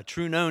 And a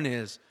true known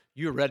is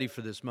you're ready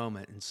for this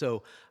moment. And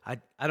so I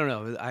don't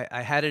know,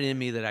 I had it in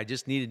me that I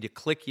just needed to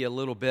click you a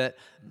little bit.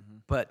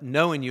 But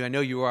knowing you, I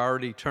know you were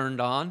already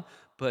turned on,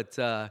 but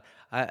I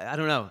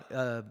don't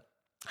know.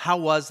 How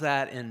was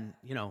that? And,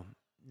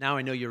 now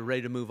I know you're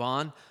ready to move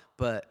on,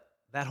 but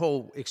that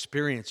whole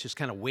experience, just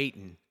kind of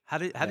waiting. How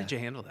did you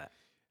handle that?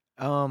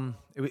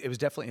 It was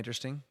definitely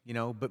interesting,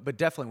 but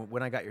definitely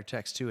when I got your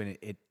text too, and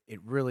it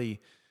really,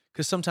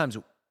 because sometimes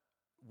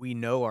we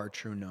know our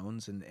true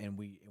knowns and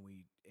we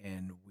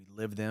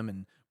live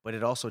them, but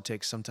it also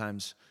takes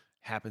sometimes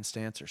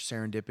happenstance or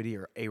serendipity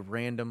or a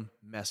random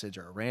message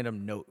or a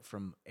random note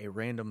from a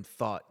random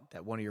thought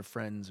that one of your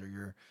friends or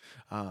your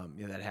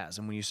that has.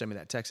 And when you sent me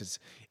that text,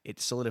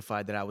 it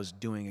solidified that I was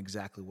doing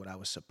exactly what I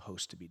was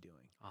supposed to be doing.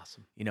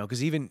 Awesome.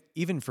 Because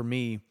even for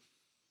me,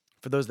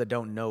 for those that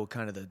don't know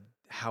kind of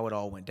how it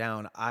all went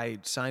down, I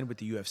signed with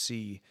the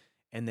UFC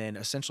and then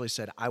essentially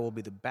said I will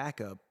be the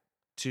backup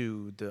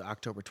to the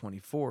October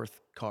 24th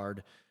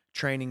card,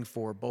 training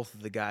for both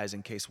of the guys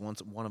in case one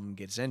of them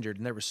gets injured.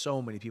 And there were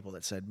so many people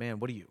that said, man,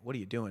 what are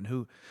you doing?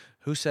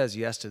 Who says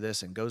yes to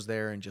this and goes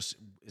there and just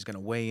is going to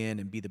weigh in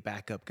and be the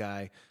backup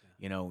guy?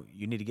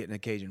 You need to get in a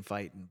cage and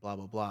fight and blah,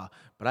 blah, blah.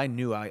 But I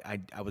knew I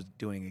was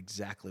doing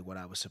exactly what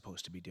I was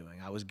supposed to be doing.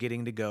 I was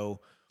getting to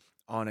go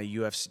on a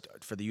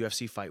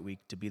UFC fight week,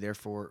 to be there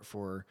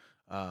for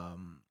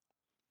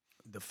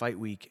the fight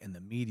week and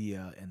the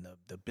media and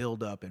the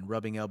build up and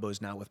rubbing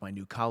elbows now with my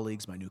new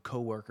colleagues, my new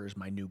coworkers,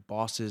 my new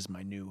bosses,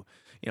 my new,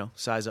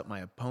 size up my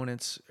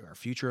opponents or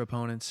future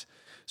opponents.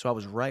 So I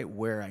was right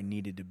where I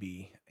needed to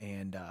be.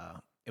 And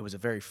it was a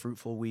very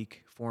fruitful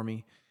week for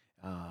me.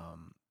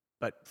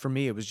 But for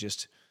me, it was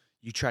just,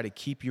 you try to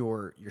keep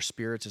your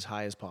spirits as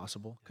high as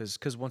possible.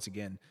 Cause once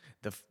again,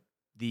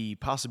 the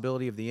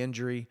possibility of the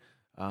injury,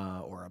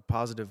 or a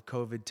positive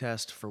COVID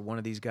test for one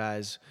of these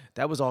guys,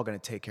 that was all going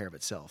to take care of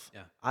itself.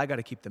 Yeah. I got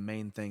to keep the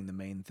main thing.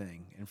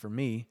 And for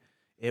me,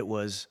 it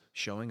was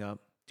showing up,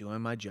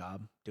 doing my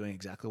job, doing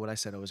exactly what I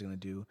said I was going to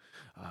do.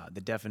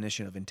 The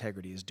definition of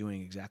integrity is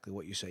doing exactly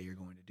what you say you're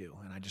going to do.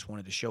 And I just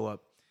wanted to show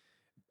up,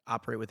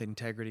 operate with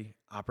integrity,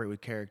 operate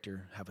with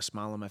character, have a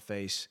smile on my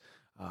face,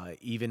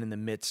 even in the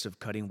midst of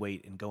cutting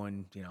weight and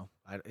going,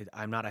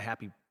 I'm not a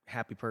happy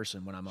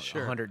person when I'm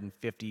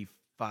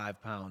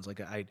 155 pounds. Like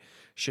I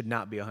should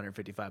not be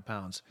 155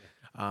 pounds.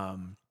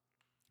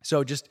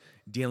 So just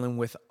dealing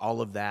with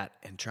all of that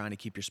and trying to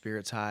keep your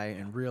spirits high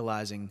and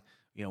realizing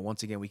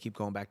once again, we keep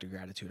going back to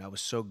gratitude. I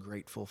was so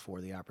grateful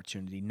for the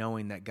opportunity,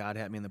 knowing that God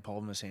had me in the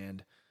palm of his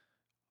hand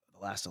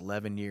the last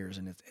 11 years,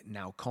 and it's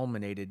now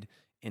culminated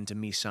into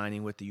me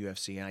signing with the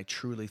UFC. And I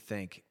truly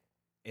think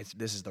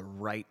this is the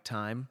right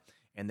time,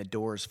 and the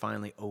doors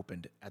finally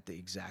opened at the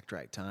exact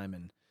right time.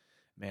 And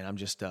man, I'm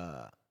just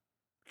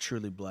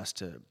truly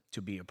blessed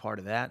to be a part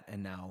of that,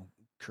 and now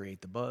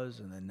create the buzz,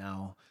 and then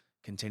now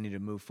continue to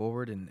move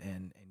forward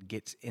and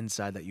get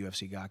inside that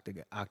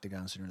UFC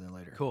octagon sooner than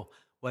later. Cool.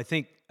 Well, I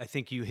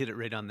think you hit it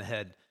right on the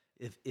head.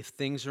 If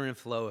things are in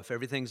flow, if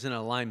everything's in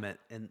alignment,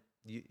 and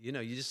you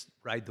just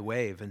ride the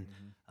wave, and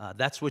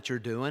that's what you're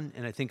doing.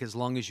 And I think as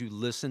long as you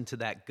listen to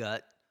that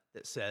gut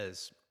that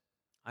says,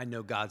 I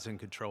know God's in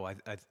control, I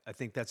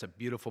think that's a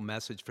beautiful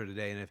message for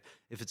today. And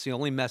if it's the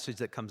only message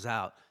that comes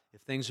out,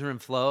 if things are in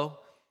flow,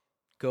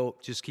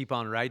 just keep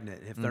on riding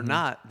it. If they're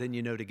not, then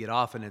you know to get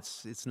off, and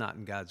it's not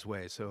in God's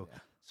way. So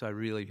I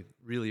really,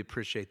 really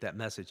appreciate that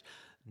message.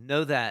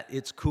 Know that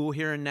it's cool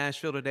here in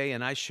Nashville today,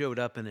 and I showed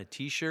up in a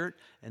T-shirt,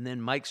 and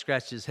then Mike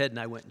scratched his head, and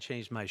I went and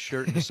changed my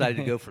shirt and decided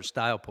to go for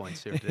style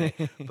points here today.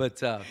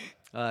 But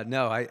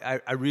no,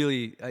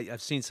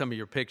 I've seen some of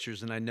your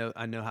pictures, and I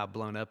know how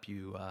blown up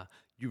you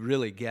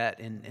really get,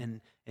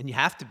 and you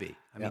have to be.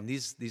 I mean,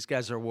 these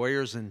guys are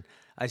warriors, and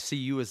I see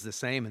you as the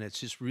same, and it's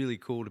just really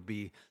cool to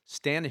be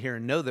standing here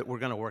and know that we're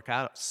going to work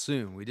out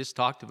soon. We just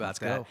talked about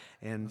that,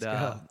 and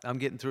I'm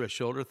getting through a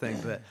shoulder thing,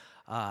 but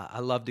I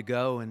love to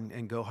go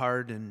and go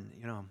hard, and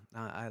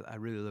I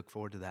really look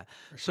forward to that.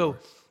 So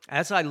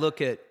as I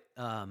look at,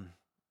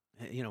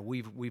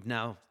 we've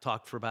now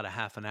talked for about a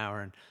half an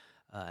hour,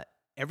 and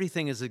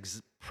everything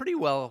is pretty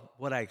well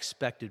what I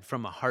expected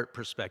from a heart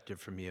perspective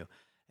from you.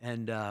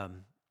 And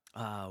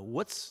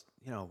what's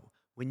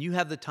when you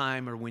have the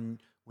time, or when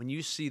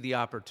you see the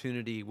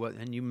opportunity,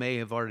 and you may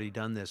have already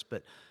done this,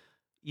 but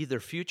either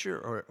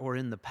future or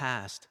in the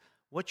past,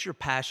 what's your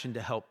passion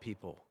to help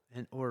people,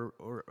 and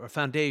or a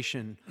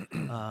foundation?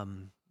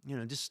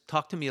 Just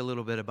talk to me a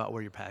little bit about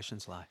where your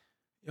passions lie.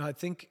 I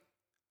think,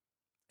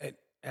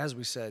 as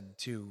we said,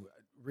 too,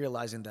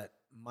 realizing that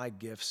my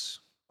gifts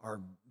are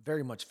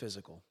very much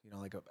physical.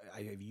 Like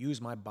I have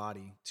used my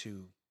body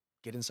to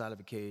get inside of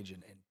a cage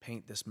and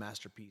paint this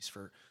masterpiece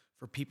for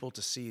people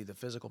to see the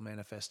physical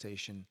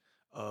manifestation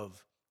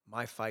of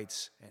my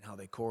fights and how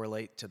they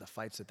correlate to the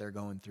fights that they're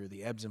going through,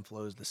 the ebbs and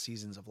flows, the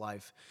seasons of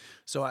life.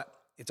 So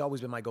it's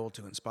always been my goal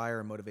to inspire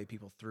and motivate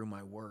people through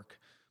my work,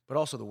 but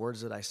also the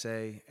words that I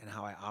say and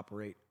how I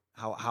operate,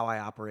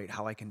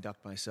 how I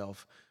conduct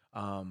myself.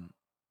 And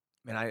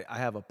I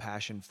have a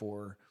passion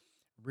for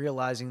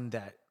realizing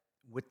that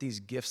with these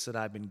gifts that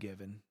I've been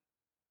given,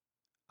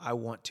 I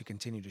want to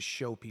continue to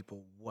show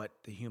people what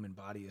the human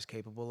body is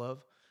capable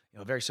of.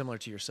 Very similar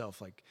to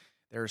yourself. Like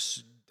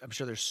I'm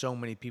sure there's so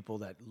many people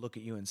that look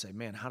at you and say,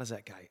 man, how is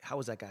that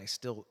guy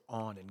still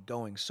on and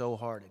going so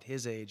hard at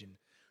his age, and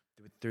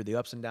through the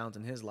ups and downs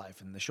in his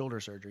life and the shoulder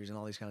surgeries and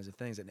all these kinds of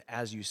things. And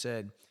as you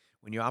said,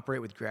 when you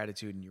operate with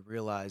gratitude and you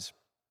realize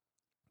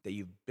that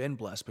you've been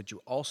blessed, but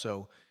you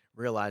also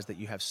realize that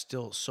you have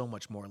still so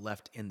much more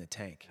left in the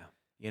tank,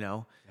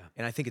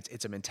 And I think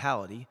it's a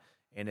mentality,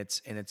 and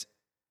it's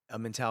a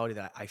mentality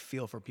that I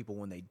feel for people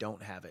when they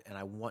don't have it, and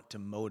I want to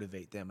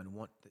motivate them and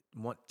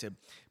want to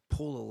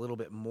pull a little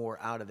bit more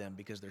out of them,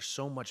 because there's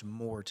so much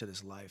more to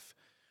this life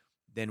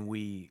than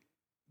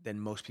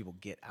most people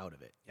get out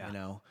of it.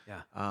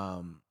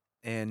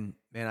 And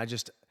man,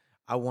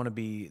 I want to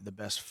be the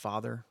best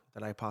father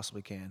that I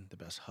possibly can, the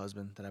best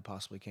husband that I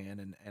possibly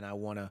can, and I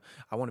want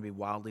to be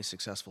wildly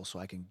successful so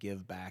I can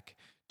give back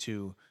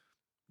to,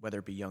 whether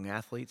it be young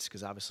athletes,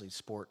 because obviously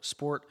sport,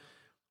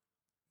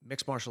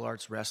 mixed martial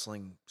arts,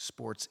 wrestling,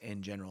 sports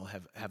in general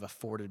have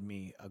afforded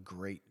me a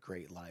great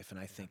life. And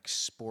I think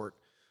sport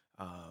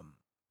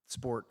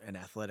and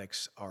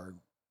athletics are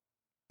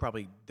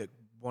probably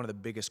one of the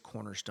biggest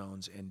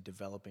cornerstones in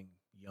developing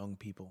young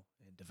people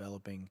and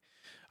developing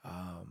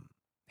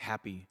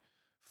happy,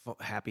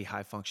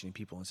 high functioning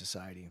people in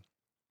society.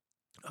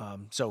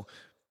 So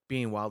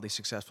being wildly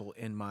successful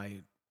in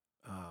my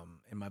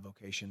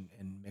vocation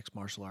in mixed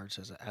martial arts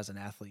as an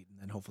athlete,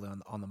 and then hopefully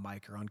on the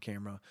mic or on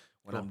camera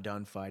when I'm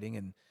done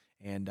fighting,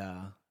 and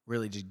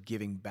really just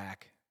giving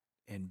back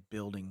and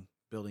building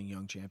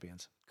young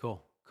champions.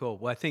 Cool.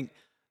 Well, I think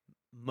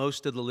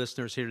most of the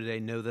listeners here today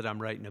know that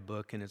I'm writing a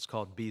book, and it's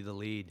called Be the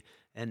Lead.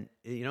 And,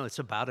 it's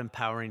about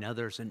empowering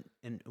others. And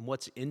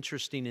what's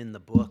interesting in the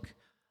book,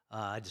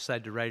 I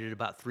decided to write it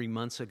about 3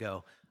 months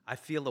ago. I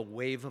feel a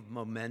wave of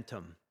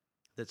momentum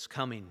that's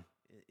coming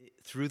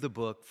through the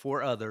book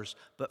for others,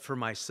 but for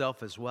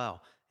myself as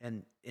well.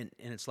 And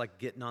it's like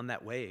getting on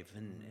that wave.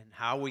 And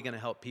how are we going to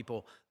help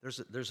people?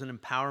 There's an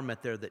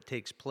empowerment there that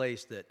takes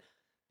place that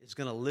is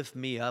going to lift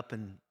me up.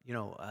 And,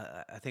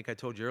 I think I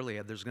told you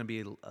earlier, there's going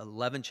to be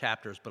 11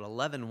 chapters, but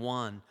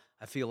 11:1,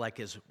 I feel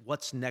like, is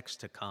what's next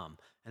to come.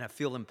 And I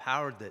feel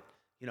empowered that,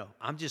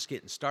 I'm just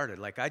getting started.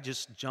 Like, I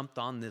just jumped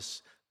on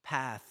this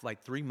path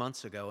like 3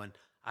 months ago, and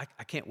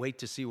I can't wait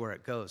to see where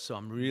it goes. So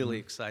I'm really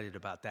excited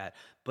about that,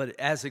 but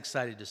as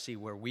excited to see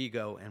where we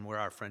go and where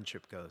our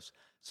friendship goes.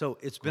 So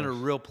it's been a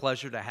real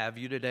pleasure to have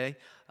you today.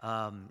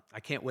 I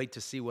can't wait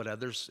to see what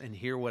others and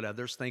hear what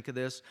others think of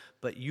this.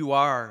 But you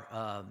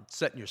are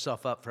setting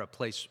yourself up for a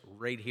place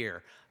right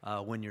here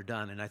when you're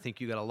done. And I think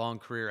you got a long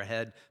career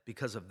ahead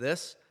because of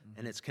this,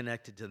 and it's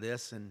connected to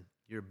this. And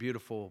you're a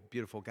beautiful,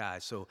 beautiful guy.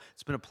 So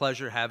it's been a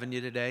pleasure having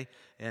you today,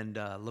 and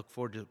look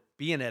forward to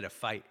being at a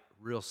fight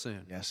real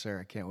soon. Yes, sir.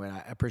 I can't wait.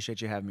 I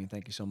appreciate you having me.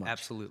 Thank you so much.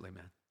 Absolutely,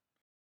 man.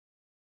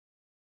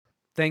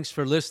 Thanks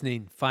for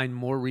listening. Find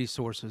more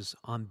resources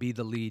on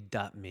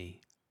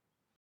BeTheLead.me.